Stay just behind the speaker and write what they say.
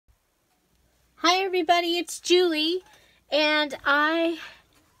Hi everybody, it's Julie, and I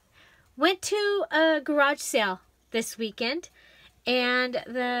went to a garage sale this weekend, and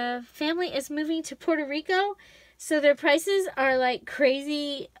the family is moving to Puerto Rico, so their prices are like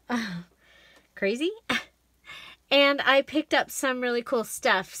crazy, and I picked up some really cool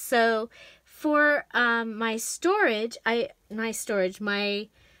stuff. So for my storage, in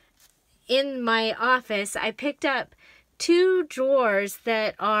my office, I picked up 2 drawers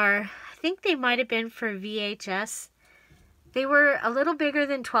that are, I think they might have been for VHS. They were a little bigger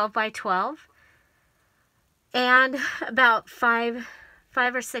than 12 by 12 and about 5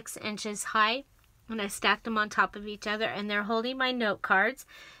 or 6 inches high. And I stacked them on top of each other, and they're holding my note cards.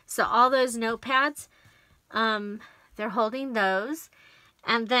 So all those notepads, they're holding those.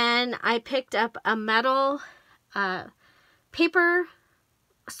 And then I picked up a metal paper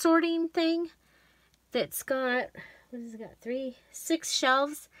sorting thing that's got, what has it got, 6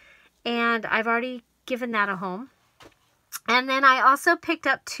 shelves, and I've already given that a home. And then I also picked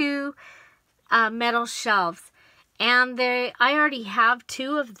up 2 metal shelves, and I already have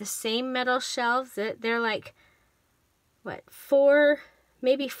 2 of the same metal shelves. They're like, what,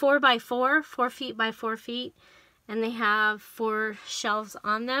 maybe 4 by 4 feet by 4 feet, and they have 4 shelves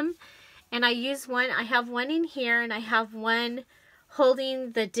on them. And I have one in here, and I have one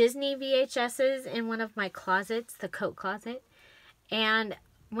holding the Disney VHSs in one of my closets, the coat closet. And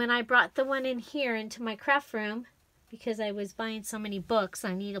when I brought the one in here into my craft room, because I was buying so many books,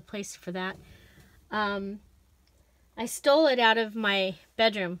 I need a place for that. I stole it out of my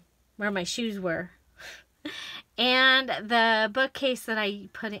bedroom where my shoes were. And the bookcase that I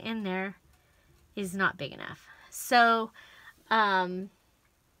put it in there is not big enough. So I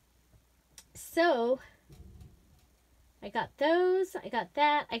got those, I got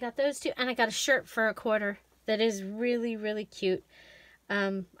that, I got those 2, and I got a shirt for $1 that is really, really cute.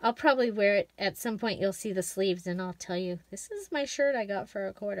 I'll probably wear it at some point. You'll see the sleeves, and I'll tell you, this is my shirt I got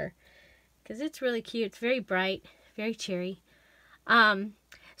for $1, because it's really cute. It's very bright, very cheery.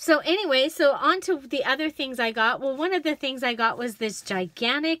 So anyway, so on to the other things I got. Well, one of the things I got was this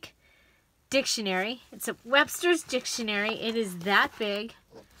gigantic dictionary. It's a Webster's dictionary. It is that big.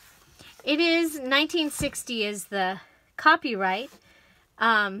 It is 1960 is the copyright.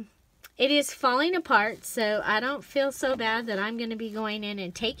 It is falling apart, so I don't feel so bad that I'm going to be going in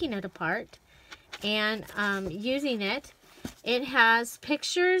and taking it apart and using it. It has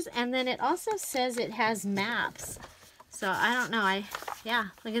pictures, and then it also says it has maps. So I don't know. Yeah,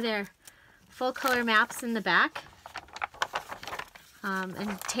 look at there, full color maps in the back,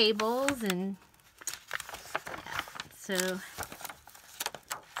 and tables, and yeah,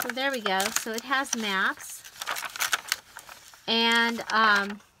 so there we go. So it has maps. And,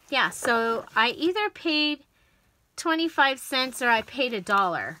 yeah, so I either paid 25 cents or I paid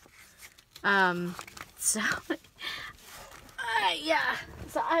 $1. Yeah.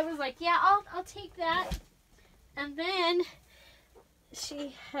 So I was like, yeah, I'll take that. And then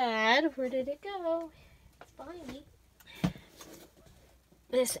she had, where did it go? It's behind me.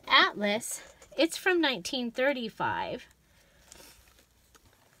 This atlas. It's from 1935.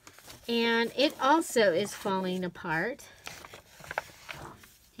 And it also is falling apart.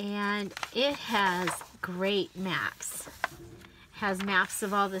 And it has great maps. It has maps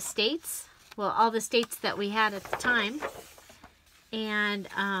of all the states. Well, all the states that we had at the time. And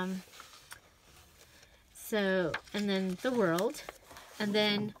and then the world. And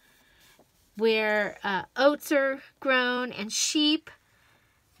then where oats are grown, and sheep,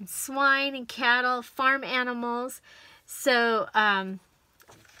 and swine, and cattle, farm animals. So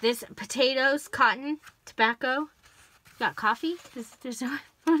this potatoes, cotton, tobacco. Got coffee. There's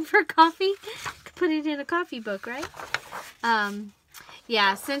one for coffee. Could put it in a coffee book, right?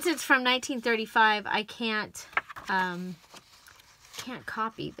 Yeah, since it's from 1935, I can't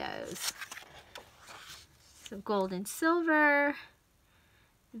copy those. So gold and silver,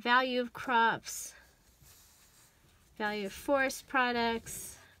 value of crops, value of forest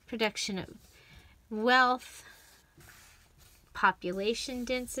products, production of wealth, population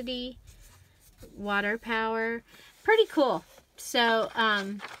density, water power. Pretty cool. So,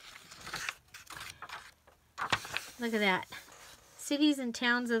 look at that. Cities and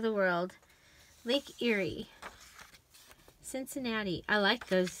towns of the world. Lake Erie. Cincinnati. I like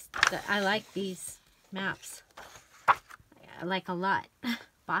those. I like these maps. I like a lot.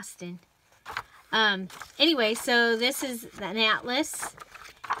 Boston. Anyway, so this is an atlas.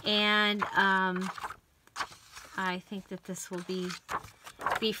 And, I think that this will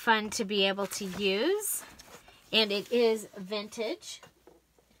be fun to be able to use. And it is vintage.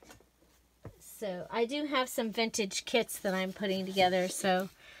 So I do have some vintage kits that I'm putting together. So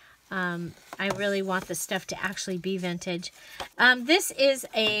I really want the stuff to actually be vintage. This is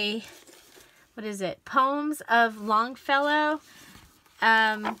a, what is it? Poems of Longfellow.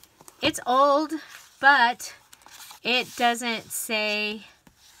 It's old, but it doesn't say,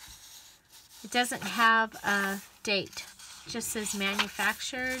 it doesn't have a date. It just says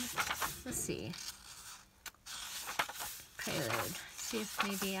manufactured. Let's see. Prelude. See if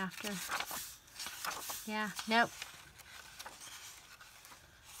maybe after. Yeah, nope.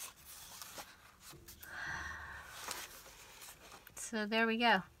 So there we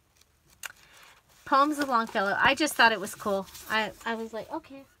go. Poems of Longfellow. I just thought it was cool. I was like,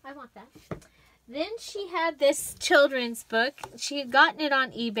 okay, I want that. Then she had this children's book. She had gotten it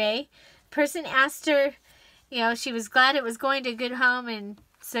on eBay. Person asked her, you know, she was glad it was going to a good home, and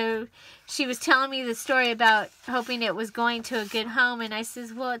so she was telling me the story about hoping it was going to a good home, and I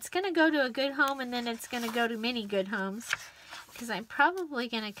says, well, it's going to go to a good home, and then it's going to go to many good homes, because I'm probably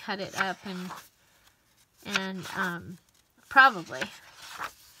going to cut it up and probably.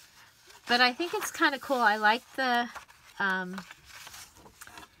 But I think it's kind of cool. I like the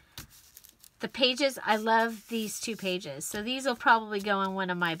pages. I love these 2 pages. So these will probably go in one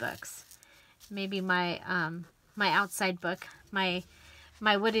of my books. Maybe my my outside book. My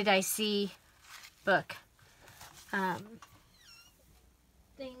What Did I See book.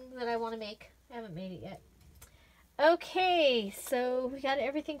 Thing that I want to make. I haven't made it yet. Okay, so we got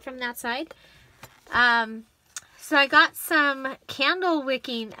everything from that side. So I got some candle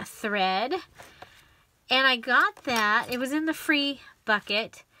wicking thread, and I got that. It was in the free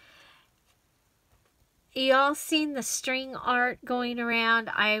bucket. You all seen the string art going around.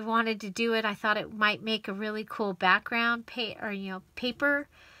 I wanted to do it. I thought it might make a really cool background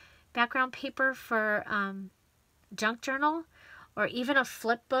background paper for junk journal, or even a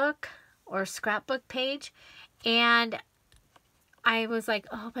flip book or scrapbook page. And I was like,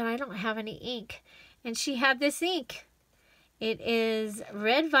 oh, but I don't have any ink. And she had this ink. It is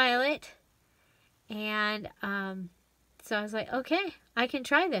red violet. And so I was like, okay, I can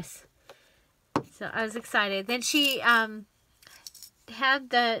try this. So I was excited. Then she had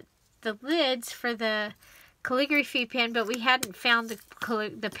the lids for the calligraphy pen, but we hadn't found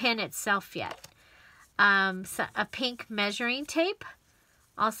the pen itself yet. So a pink measuring tape,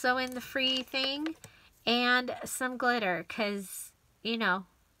 also in the free thing, and some glitter, because, you know,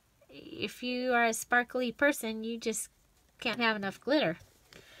 if you are a sparkly person, you just can't have enough glitter.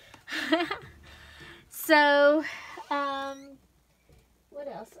 So, what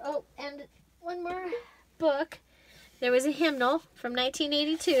else? Oh, and one more book. There was a hymnal from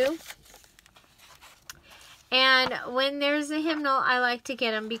 1982. And when there's a hymnal, I like to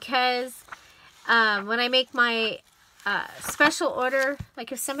get them because when I make my special order,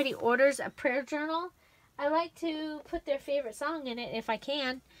 like if somebody orders a prayer journal, I like to put their favorite song in it if I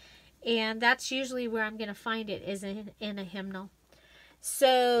can. And that's usually where I'm going to find it, is in a hymnal.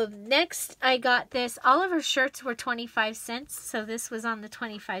 So next I got this. All of her shirts were 25 cents. So this was on the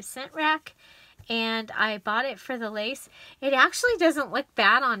 25-cent rack. And I bought it for the lace. It actually doesn't look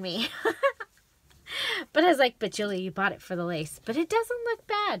bad on me. But I was like, but Julie, you bought it for the lace. But it doesn't look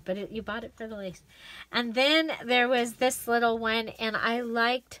bad. But you bought it for the lace. And then there was this little one. And I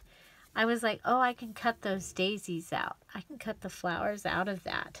was like, oh, I can cut those daisies out. I can cut the flowers out of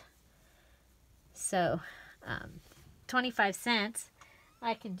that. So, 25 cents.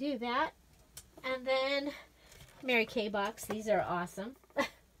 I can do that. And then, Mary Kay box. These are awesome.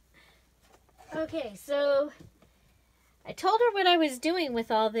 Okay, so, I told her what I was doing with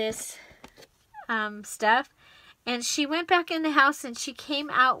all this stuff. And she went back in the house and she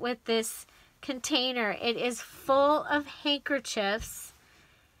came out with this container. It is full of handkerchiefs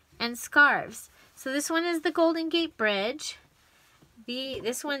and scarves. So, this one is the Golden Gate Bridge.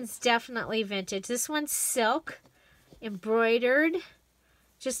 This one's definitely vintage. This one's silk, embroidered.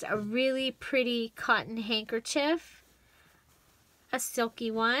 Just a really pretty cotton handkerchief. A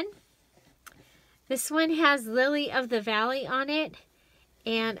silky one. This one has Lily of the Valley on it.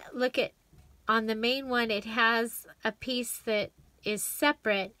 And look at, on the main one, it has a piece that is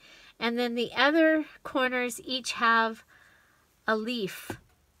separate. And then the other corners each have a leaf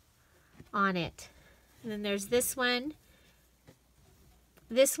on it. And then there's this one.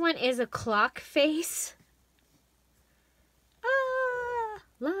 This one is a clock face. Ah,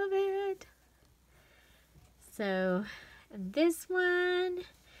 love it. So, and this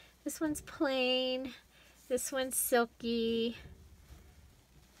one's plain. This one's silky.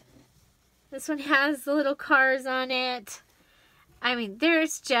 This one has the little cars on it. I mean,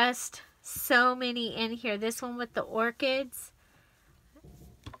 there's just so many in here. This one with the orchids.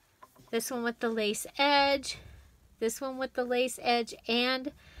 This one with the lace edge. This one with the lace edge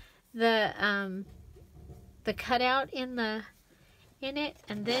and the cutout in it,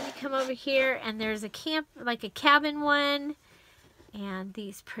 and then you come over here and there's a cabin one, and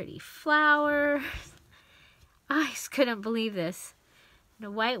these pretty flowers. I just couldn't believe this. And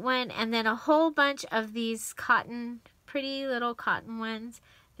a white one, and then a whole bunch of these pretty little cotton ones.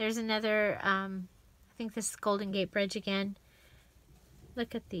 There's another, I think this is Golden Gate Bridge again.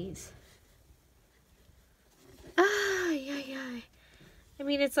 Look at these. Ah, yeah. I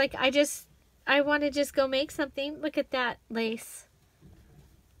mean, it's like I want to just go make something. Look at that lace.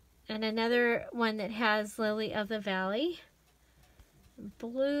 And another one that has Lily of the Valley.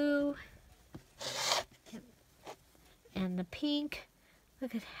 Blue. And the pink.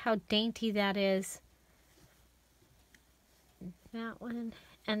 Look at how dainty that is. That one.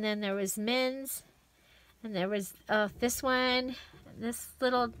 And then there was men's. And there was this one. And this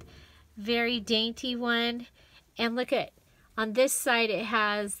little very dainty one. And look at, on this side it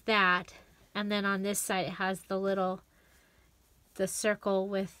has that. And then on this side it has the circle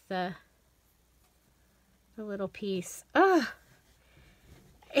with the little piece. Oh!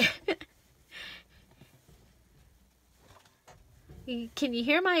 Can you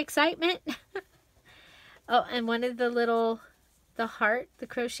hear my excitement? Oh, and one of the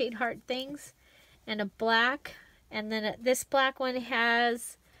crocheted heart things, and a black, and then this black one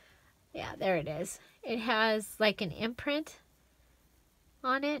has, yeah, there it is. It has like an imprint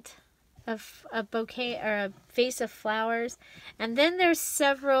on it of a bouquet or a vase of flowers. And then there's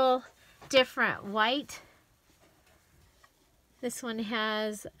several different white. This one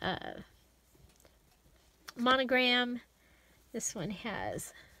has a monogram. This one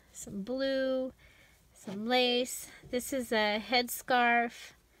has some blue, some lace. This is a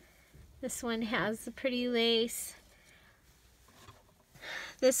headscarf. This one has the pretty lace.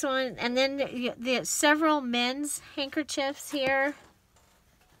 This one, and then the several men's handkerchiefs here.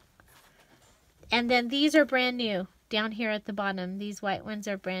 And then these are brand new down here at the bottom. These white ones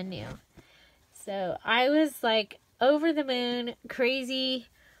are brand new. So I was like over the moon, crazy.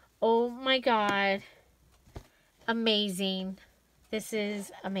 Oh my God. Amazing. This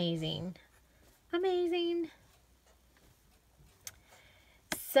is amazing. Amazing.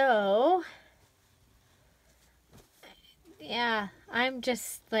 So, yeah, I'm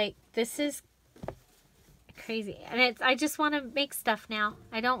just like, this is crazy. And I just want to make stuff now.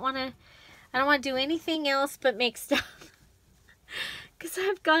 I don't want to do anything else but make stuff. Because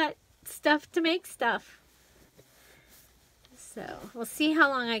I've got stuff to make stuff. So, we'll see how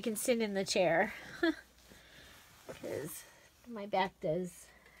long I can sit in the chair. Because my back does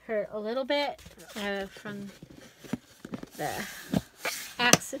hurt a little bit from the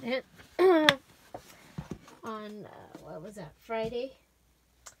accident on, what was that, Friday?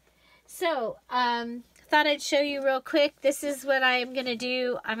 So, thought I'd show you real quick. This is what I'm going to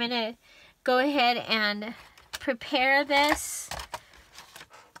do. I'm going to go ahead and prepare this.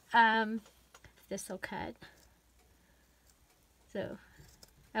 This will cut. So,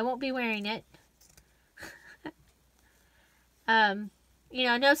 I won't be wearing it. You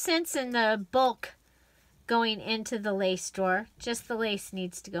know, no sense in the bulk going into the lace store. Just the lace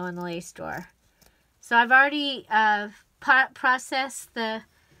needs to go in the lace store. So I've already processed the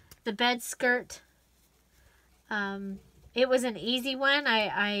bed skirt. It was an easy one.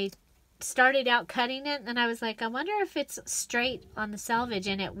 I started out cutting it, and I was like, I wonder if it's straight on the selvage,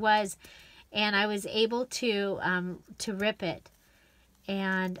 and it was. And I was able to rip it.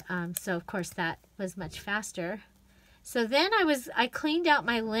 And so, of course, that was much faster. So then I cleaned out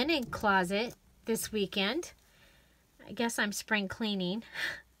my linen closet this weekend. I guess I'm spring cleaning.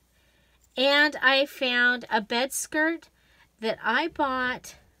 And I found a bed skirt that I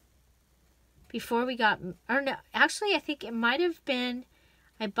bought before we got, or no, actually I think it might have been,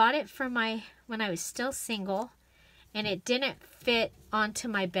 I bought it for when I was still single, and it didn't fit onto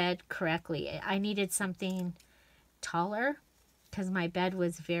my bed correctly. I needed something taller because my bed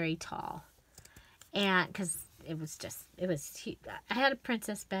was very tall. And because it was huge. I had a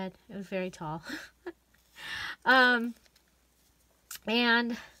princess bed. It was very tall. And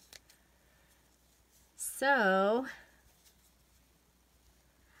so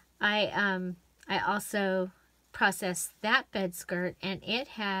I also processed that bed skirt, and it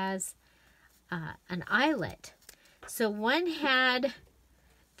has an eyelet. So one had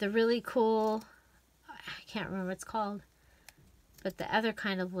the really cool, I can't remember what it's called, but the other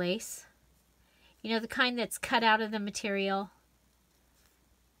kind of lace. You know, the kind that's cut out of the material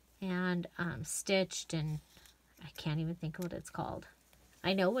and stitched, and I can't even think of what it's called.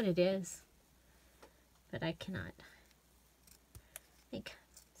 I know what it is, but I cannot think.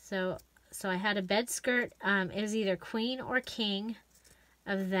 So I had a bed skirt. It was either queen or king.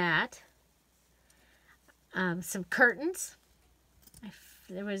 of that. Some curtains.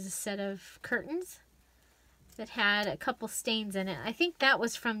 There was a set of curtains that had a couple stains in it. I think that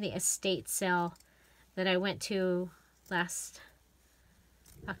was from the estate sale that I went to last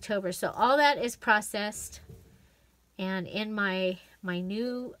October. So all that is processed, and in my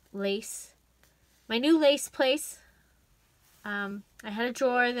new lace place, I had a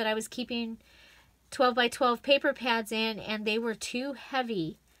drawer that I was keeping 12 by 12 paper pads in, and they were too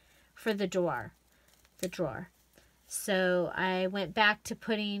heavy for the drawer. So I went back to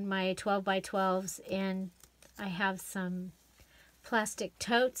putting my 12 by 12s in. I have some plastic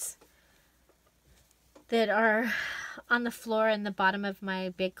totes that are on the floor in the bottom of my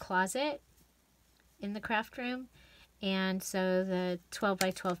big closet in the craft room. And so the 12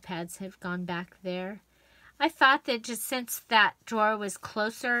 by 12 pads have gone back there. I thought that just since that drawer was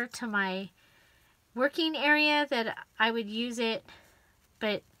closer to my working area that I would use it.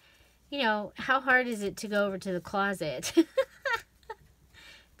 But, you know, how hard is it to go over to the closet?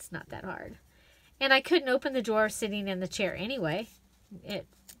 It's not that hard. And I couldn't open the drawer sitting in the chair anyway. It's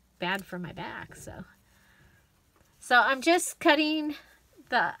bad for my back, so I'm just cutting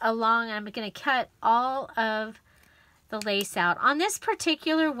along. I'm going to cut all of the lace out. On this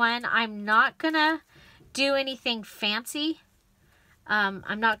particular one, I'm not going to do anything fancy.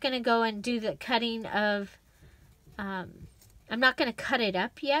 I'm not going to go and do the cutting of, I'm not going to cut it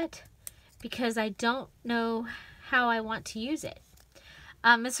up yet because I don't know how I want to use it.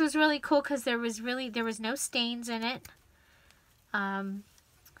 This was really cool because there was no stains in it.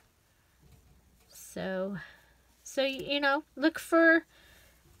 So you know, look for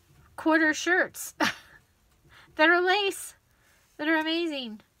quarter shirts that are lace, that are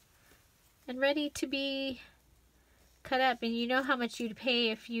amazing and ready to be cut up. And you know how much you'd pay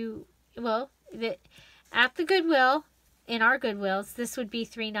if you, at the Goodwill, in our Goodwills, this would be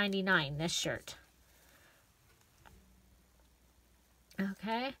 $3.99, this shirt.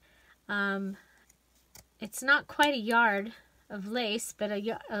 Okay. It's not quite a yard of lace, but a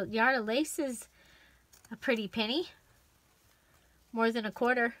yard of lace is a pretty penny. More than a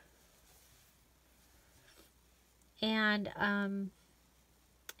quarter. And,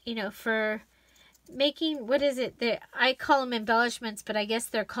 you know, for making, what is it? I call them embellishments, but I guess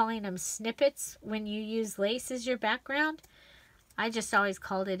they're calling them snippets when you use lace as your background. I just always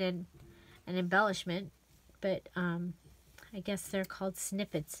called it an embellishment, but I guess they're called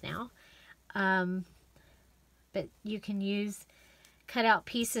snippets now. But you can cut out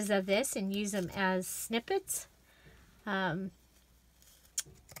pieces of this and use them as snippets. Yeah,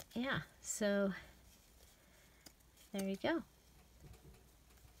 so there you go.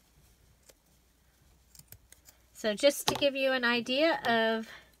 So just to give you an idea of,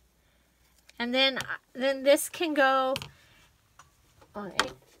 and then this can go,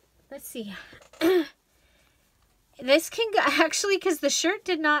 let's see. This can go, actually, because the shirt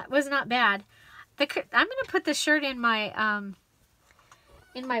was not bad. I'm going to put the shirt in my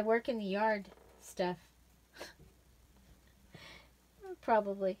work in the yard stuff.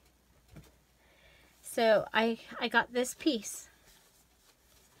 Probably. So I got this piece.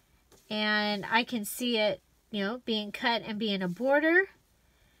 And I can see it, you know, being cut and being a border.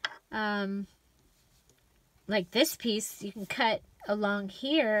 Like this piece, you can cut along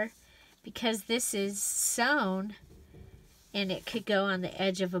here because this is sewn. And it could go on the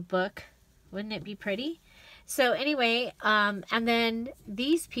edge of a book. Wouldn't it be pretty? So anyway, and then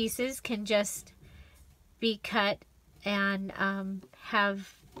these pieces can just be cut and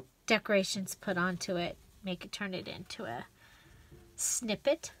have decorations put onto it. Turn it into a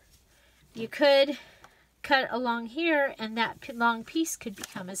snippet. You could cut along here and that long piece could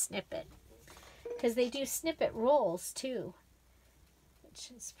become a snippet. Because they do snippet rolls too.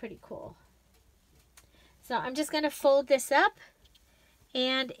 Which is pretty cool. So I'm just going to fold this up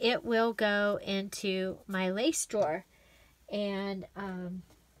and it will go into my lace drawer. And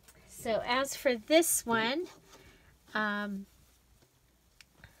so as for this one, I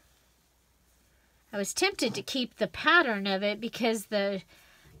was tempted to keep the pattern of it because the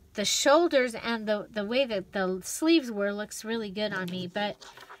shoulders and the way that the sleeves were looks really good on me, but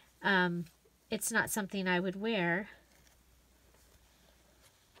it's not something I would wear.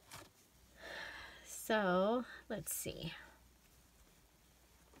 So, let's see.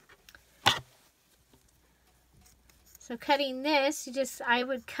 So cutting this, I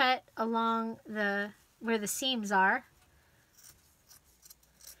would cut along where the seams are.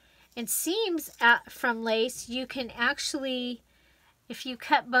 And seams from lace, you can actually, if you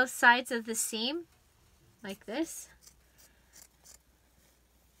cut both sides of the seam, like this,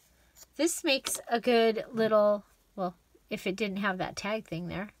 this makes a good little, well, if it didn't have that tag thing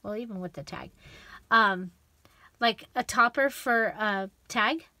there. Well, even with the tag. Like a topper for a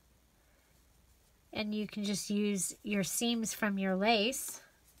tag. And you can just use your seams from your lace.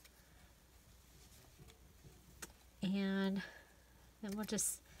 And then we'll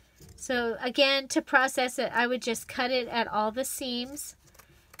just... So again, to process it, I would just cut it at all the seams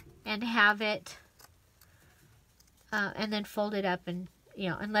and have it, and then fold it up, and, you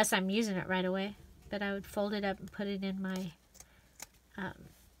know, unless I'm using it right away, but I would fold it up and put it in my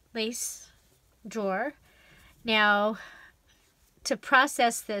lace drawer. Now, to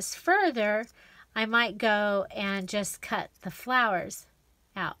process this further, I might go and just cut the flowers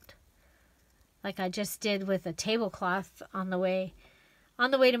out, like I just did with a tablecloth on the way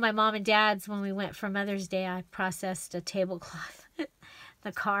to my mom and dad's. When we went for Mother's Day, I processed a tablecloth in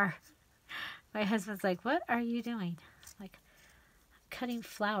the car. My husband's like, "What are you doing?" Like, "I'm cutting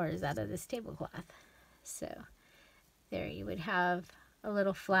flowers out of this tablecloth." So there you would have a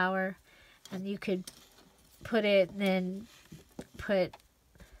little flower, and you could put it, and then you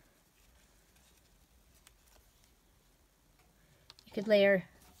could layer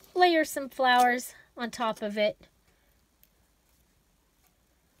some flowers on top of it.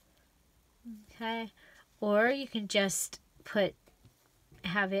 Okay, or you can just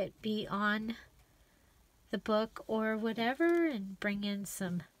have it be on the book or whatever, and bring in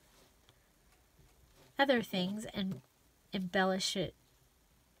some other things and embellish it.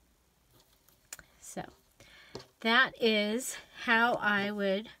 So that is how I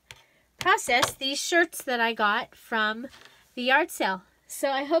would process these shirts that I got from the yard sale. So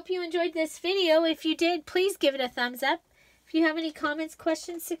I hope you enjoyed this video. If you did, please give it a thumbs up. If you have any comments,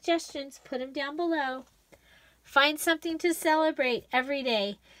 questions, suggestions, put them down below. Find something to celebrate every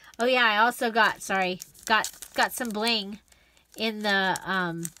day. Oh yeah, I also got some bling in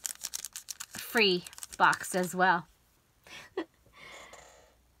the free box as well.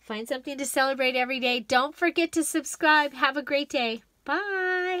 Find something to celebrate every day. Don't forget to subscribe. Have a great day. Bye.